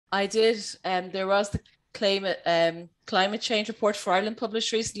I did. There was the climate change report for Ireland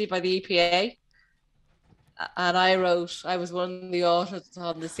published recently by the EPA. And I was one of the authors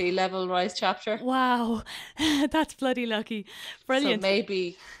on the sea level rise chapter. Wow, that's bloody lucky. So Brilliant.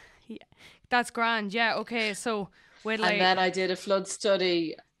 maybe, Yeah, that's grand. Yeah, okay. So wait till and I. then I did a flood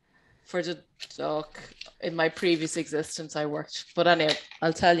study for the Dundalk. In my previous existence, I worked. But anyway,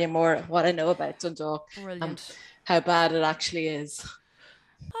 I'll tell you more what I know about Dundalk and Brilliant. how bad it actually is.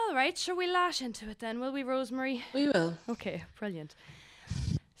 All right, shall we lash into it then, will we, Rosemary? We will. Okay, brilliant.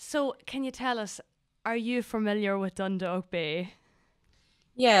 So, can you tell us, are you familiar with Dundalk Bay?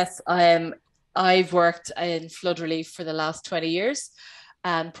 Yes, I've worked in flood relief for the last 20 years.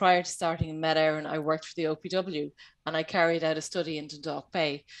 And prior to starting in Met Éireann, I worked for the OPW and I carried out a study in Dundalk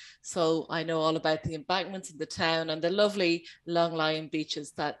Bay. So I know all about the embankments in the town and the lovely long lying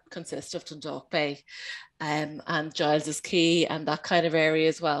beaches that consist of Dundalk Bay, and Giles's Quay and that kind of area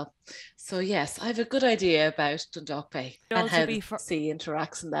as well. So yes, I have a good idea about Dundalk Bay You'd and also how be the for. sea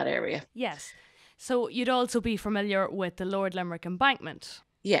interacts in that area. Yes. So, you'd also be familiar with the Lord Limerick Embankment.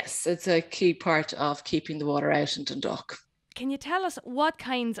 Yes, it's a key part of keeping the water out in Dundalk. Can you tell us what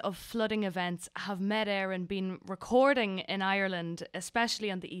kinds of flooding events have Met Éireann been recording in Ireland, especially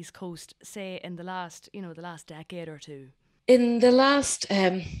on the East Coast, say in the last decade or two? In the last,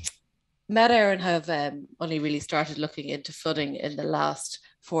 Met Éireann have only really started looking into flooding in the last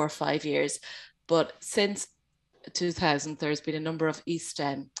 4 or 5 years, but since 2000, there's been a number of east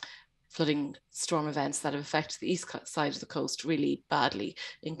flooding storm events that have affected the east side of the coast really badly,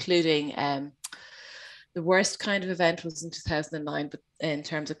 including the worst kind of event was in 2009, but in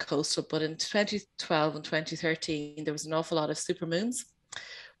terms of coastal. But in 2012 and 2013, there was an awful lot of supermoons,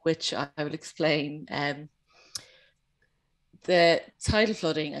 which I will explain. The tidal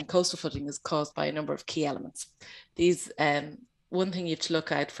flooding and coastal flooding is caused by a number of key elements. These one thing you have to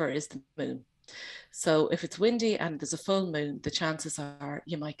look out for is the moon. So if it's windy and there's a full moon, the chances are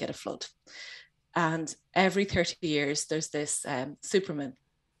you might get a flood. And every 30 years, there's this supermoon.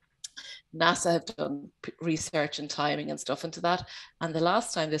 NASA have done research and timing and stuff into that. And the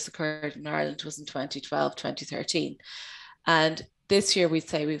last time this occurred in Ireland was in 2012, 2013. And this year we'd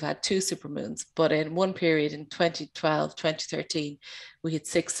say we've had two supermoons, but in one period in 2012, 2013, we had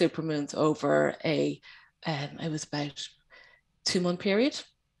six supermoons over it was about 2 month period.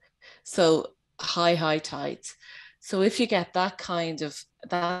 So high tides. So if you get that's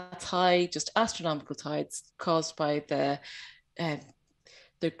high, just astronomical tides caused by um,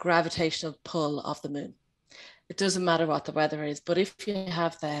 the gravitational pull of the moon. It doesn't matter what the weather is, but if you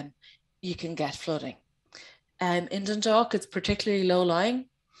have them, you can get flooding. In Dundalk, it's particularly low lying.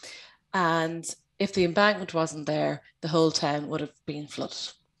 And if the embankment wasn't there, the whole town would have been flooded.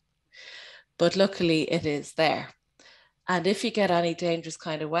 But luckily, it is there. And if you get any dangerous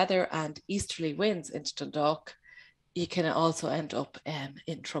kind of weather and easterly winds into Dundalk, you can also end up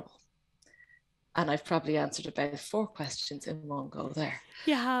in trouble. And I've probably answered about 4 questions in one go there.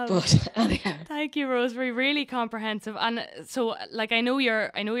 You have. But anyhow, Thank you, Rosemary. Really comprehensive. And so, like, I know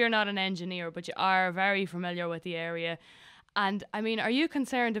you're not an engineer, but you are very familiar with the area. And I mean, are you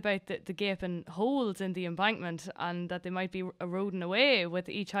concerned about the gaping holes in the embankment and that they might be eroding away with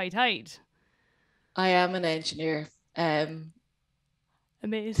each high tide? I am an engineer. Amazing.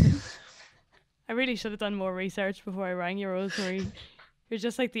 I really should have done more research before I rang you, Rosemary. You're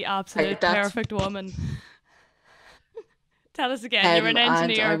just like the absolute that's perfect woman. Tell us again, you're an and I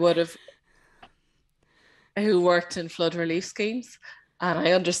engineer. would have who worked in flood relief schemes, and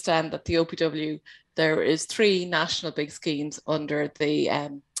I understand that the OPW there is three national big schemes under the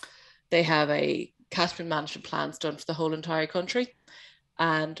they have a catchment management plans done for the whole entire country.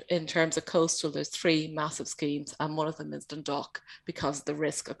 And in terms of coastal, there's three massive schemes, and one of them is Dundalk because of the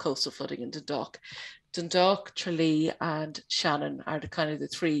risk of coastal flooding in Dundalk. Dundalk, Tralee, and Shannon are the kind of the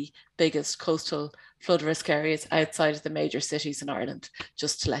three biggest coastal flood risk areas outside of the major cities in Ireland.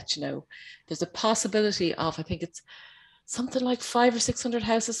 Just to let you know, there's a possibility of I think it's something like 500 or 600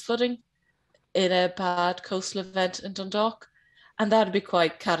 houses flooding in a bad coastal event in Dundalk, and that'd be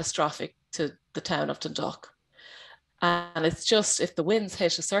quite catastrophic to the town of Dundalk. And it's just if the winds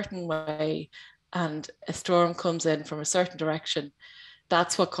hit a certain way and a storm comes in from a certain direction,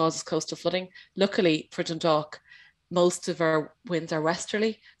 that's what causes coastal flooding. Luckily for Dundalk, most of our winds are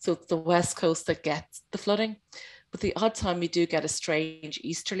westerly, so it's the west coast that gets the flooding. But the odd time we do get a strange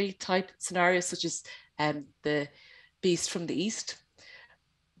easterly type scenario, such as the beast from the east.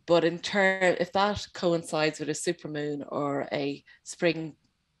 But in turn, if that coincides with a supermoon or a spring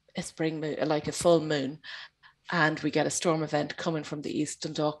moon, like a full moon, and we get a storm event coming from the east,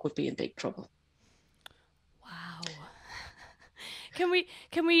 Dundalk would be in big trouble. Wow. can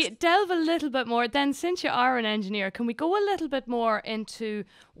we delve a little bit more then, since you are an engineer? Can we go a little bit more into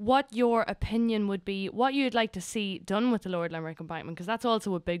what your opinion would be, what you'd like to see done with the Lord Limerick Embankment? Because that's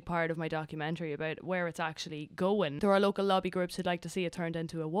also a big part of my documentary about where it's actually going. There are local lobby groups who'd like to see it turned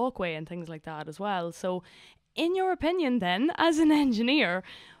into a walkway and things like that as well. So in your opinion then, as an engineer,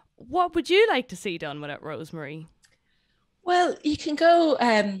 what would you like to see done with it, Rosemarie? Well, you can go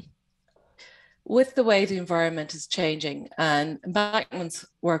with the way the environment is changing, and embankments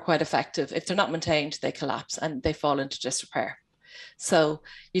were quite effective. If they're not maintained, they collapse and they fall into disrepair. So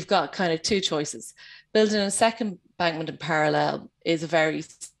you've got kind of two choices. Building a second embankment in parallel is a very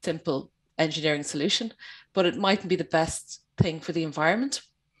simple engineering solution, but it mightn't be the best thing for the environment.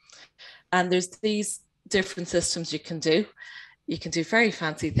 And there's these different systems you can do. You can do very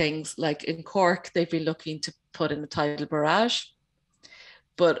fancy things, like in Cork, they've been looking to put in a tidal barrage,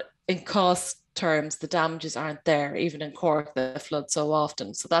 but in cost terms, the damages aren't there, even in Cork that flood so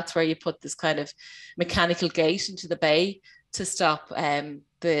often. So that's where you put this kind of mechanical gate into the bay to stop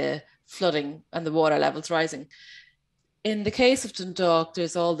the flooding and the water levels rising. In the case of Dundalk,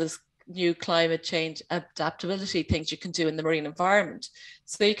 there's all this new climate change adaptability things you can do in the marine environment.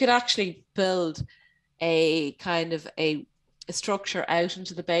 So you could actually build a kind of a structure out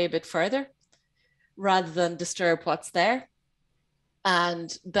into the bay a bit further rather than disturb what's there.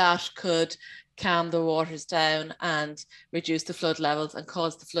 And that could calm the waters down and reduce the flood levels and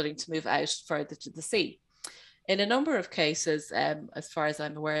cause the flooding to move out further to the sea. In a number of cases, as far as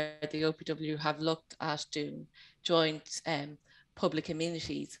I'm aware, the OPW have looked at doing joint public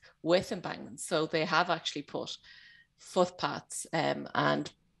amenities with embankments. So they have actually put footpaths and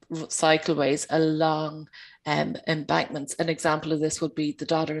cycleways along embankments. An example of this would be the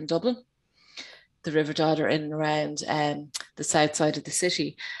Dodder in Dublin, the River Dodder in and around the south side of the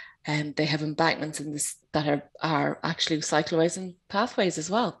city. And they have embankments in this that are actually cycleways and pathways as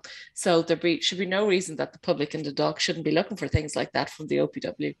well. So should be no reason that the public in the dock shouldn't be looking for things like that from the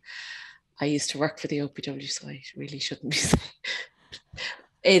OPW. I used to work for the OPW, so I really shouldn't be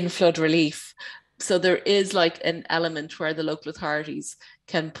in flood relief. So there is like an element where the local authorities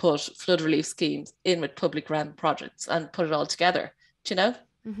can put flood relief schemes in with public grant projects and put it all together, do you know?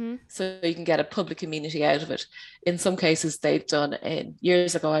 Mm-hmm. So you can get a public amenity out of it. In some cases, they've done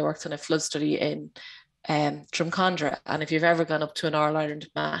years ago, I worked on a flood study in Drumcondra. And if you've ever gone up to an All-Ireland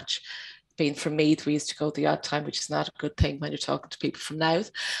match, being from Meath, we used to go the odd time, which is not a good thing when you're talking to people from Louth.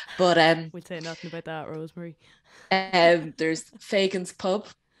 But we'd say nothing about that, Rosemarie. There's Fagan's Pub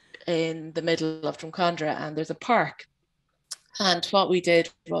in the middle of Drumcondra, and there's a park. And what we did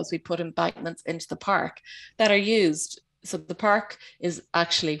was we put embankments into the park that are used. So the park is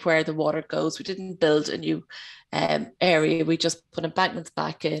actually where the water goes. We didn't build a new area. We just put embankments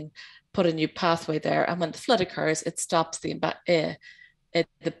back in, put a new pathway there. And when the flood occurs, it stops the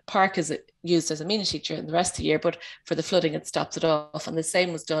park is used as amenity during the rest of the year, but for the flooding, it stops it off. And the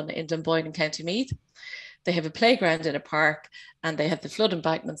same was done in Dunboyne in County Meath. They have a playground in a park and they have the flood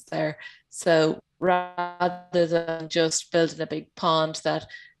embankments there. So rather than just building a big pond that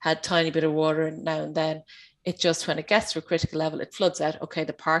had tiny bit of water in now and then, it just, when it gets to a critical level, it floods out. Okay,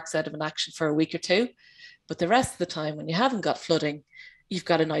 the park's out of an action for a week or two, but the rest of the time, when you haven't got flooding, you've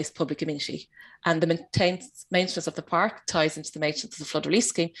got a nice public amenity. And the maintenance of the park ties into the maintenance of the flood release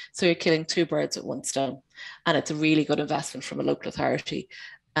scheme. So you're killing two birds with one stone. And it's a really good investment from a local authority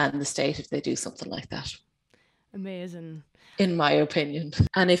and the state if they do something like that. Amazing. In my opinion.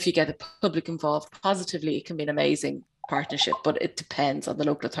 And if you get the public involved positively, it can be an amazing partnership, but it depends on the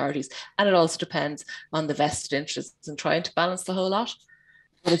local authorities. And it also depends on the vested interests in trying to balance the whole lot.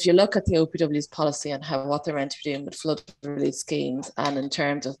 But if you look at the OPW's policy and what they're meant to be doing with flood relief schemes and in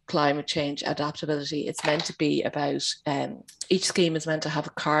terms of climate change adaptability, it's meant to be about, each scheme is meant to have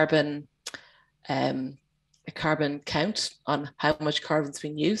a carbon count on how much carbon's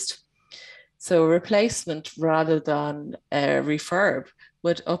been used. So a replacement rather than a refurb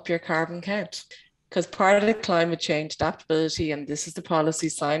would up your carbon count. Because part of the climate change adaptability, and this is the policy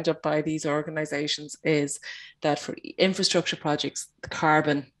signed up by these organisations, is that for infrastructure projects, the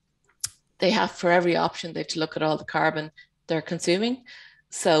carbon, they have, for every option, they have to look at all the carbon they're consuming.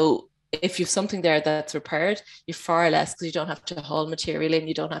 So if you have something there that's repaired, you're far less, because you don't have to haul material in,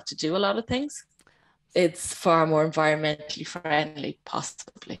 you don't have to do a lot of things. It's far more environmentally friendly,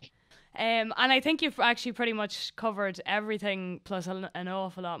 possibly. And I think you've actually pretty much covered everything, plus an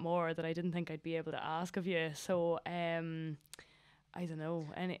awful lot more that I didn't think I'd be able to ask of you. So, I don't know,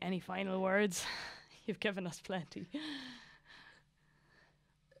 any final words? You've given us plenty.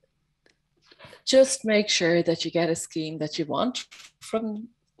 Just make sure that you get a scheme that you want from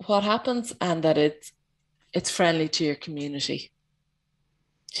what happens and that it's friendly to your community.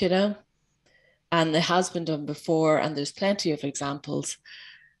 you know, and it has been done before, and there's plenty of examples.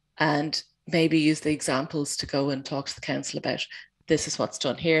 And maybe use the examples to go and talk to the council about this is what's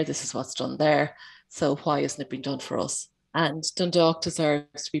done here, this is what's done there. So why isn't it being done for us? And Dundalk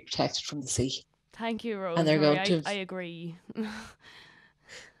deserves to be protected from the sea. Thank you, And they're Rosemary. going to, I agree.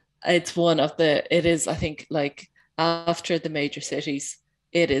 it's one of the, it is, I think, like after the major cities,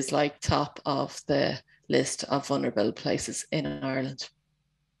 it is like top of the list of vulnerable places in Ireland.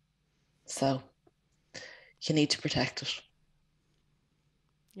 So you need to protect it.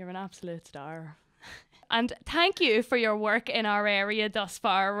 You're an absolute star. And thank you for your work in our area thus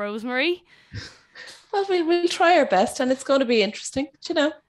far, Rosemary. Well, we'll try our best, and it's going to be interesting, you know.